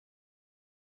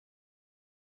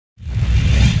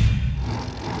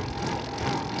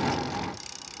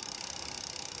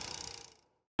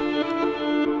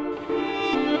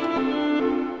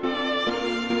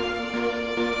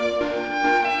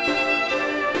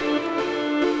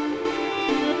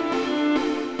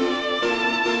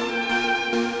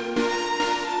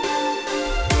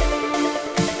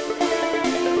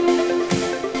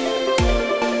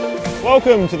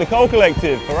Welcome to the Col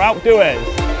Collective for Alpe d'Huez.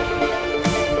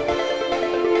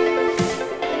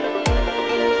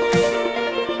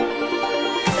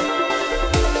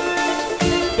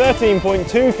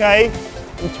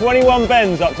 13.2k and 21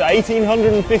 bends up to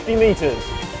 1850 metres.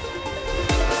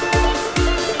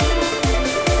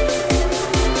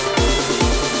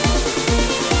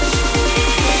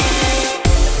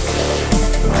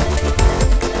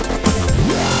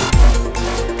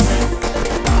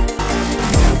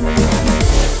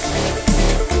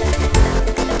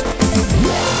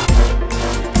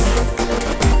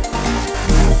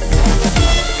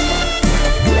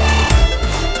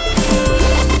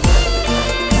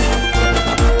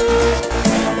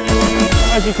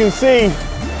 As you can see,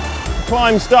 the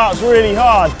climb starts really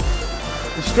hard.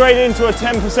 You're straight into a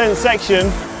 10% section,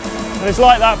 and it's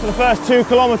like that for the first 2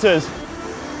 kilometres.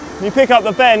 When you pick up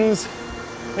the bends,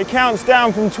 it counts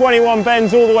down from 21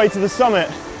 bends all the way to the summit.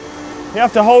 You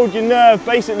have to hold your nerve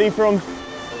basically from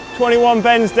 21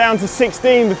 bends down to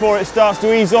 16 before it starts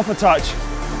to ease off a touch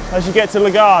as you get to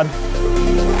La Garde.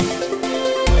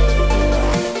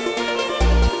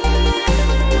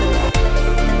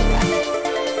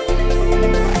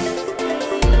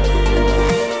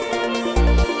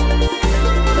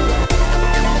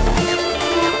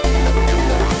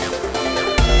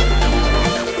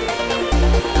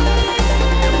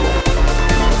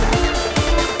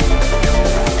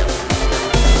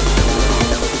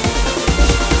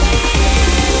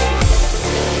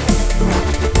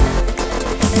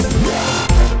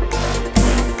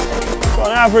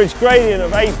 Average gradient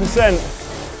of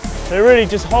 8%. It really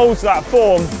just holds that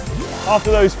form after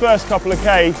those first couple of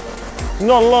K.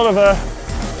 Not a lot of a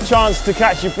chance to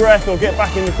catch your breath or get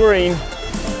back in the green.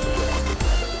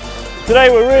 Today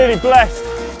we're really blessed.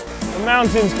 The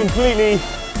mountain's completely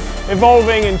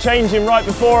evolving and changing right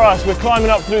before us. We're climbing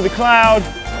up through the cloud.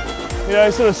 You know,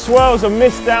 sort of swirls of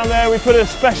mist down there. We put a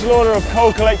special order of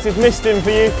Col Collective mist in for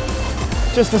you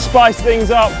just to spice things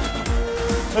up.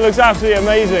 It looks absolutely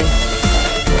amazing.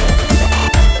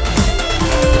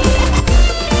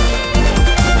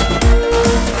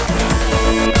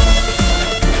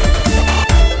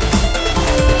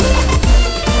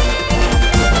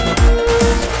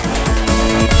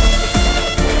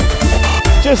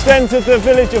 Just entered the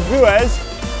village of Huez.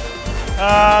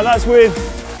 That's with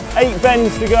 8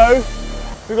 bends to go.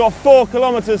 We've got 4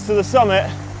 kilometres to the summit.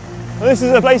 And this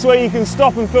is a place where you can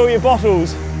stop and fill your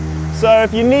bottles. So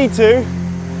if you need to,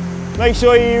 make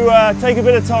sure you take a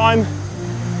bit of time,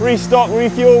 restock,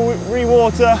 refuel,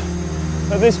 re-water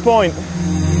at this point.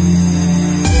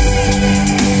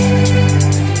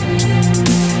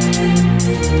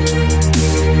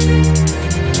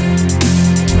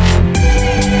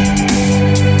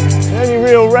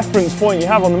 Reference point you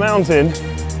have on the mountain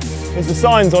is the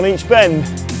signs on each bend.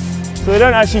 So they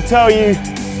don't actually tell you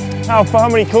how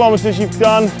many kilometres you've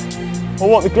done or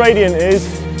what the gradient is.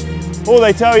 All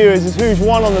they tell you is who's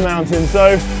won on the mountain.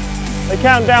 So they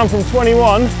count down from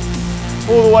 21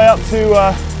 all the way up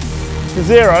to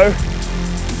 0.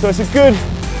 So it's a good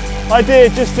idea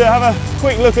just to have a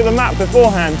quick look at the map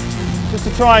beforehand, just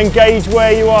to try and gauge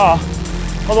where you are.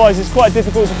 Otherwise it's quite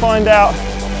difficult to find out,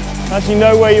 actually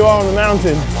know where you are on the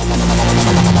mountain.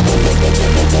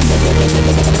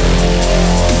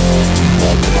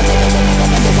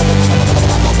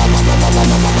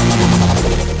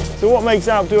 So what makes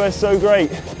Alpe d'Huez so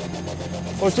great?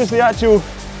 Well, it's just the actual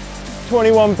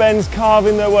 21 bends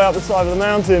carving their way up the side of the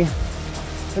mountain.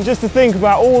 And just to think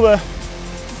about all the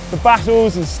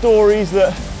battles and stories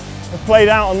that have played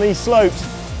out on these slopes.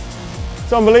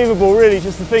 It's unbelievable really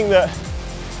just to think that,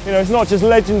 you know, it's not just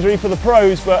legendary for the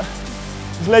pros, but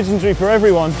it's legendary for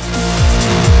everyone.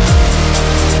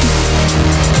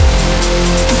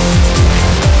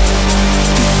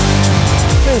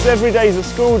 Since every day is a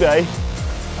school day,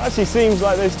 it actually seems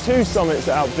like there's 2 summits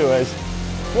at Alpe d'Huez.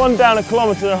 One down 1.5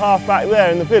 kilometres back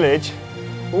there in the village,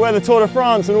 where the Tour de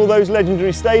France and all those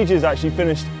legendary stages actually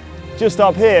finished just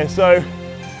up here. So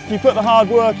if you put the hard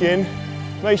work in,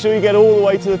 make sure you get all the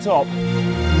way to the top.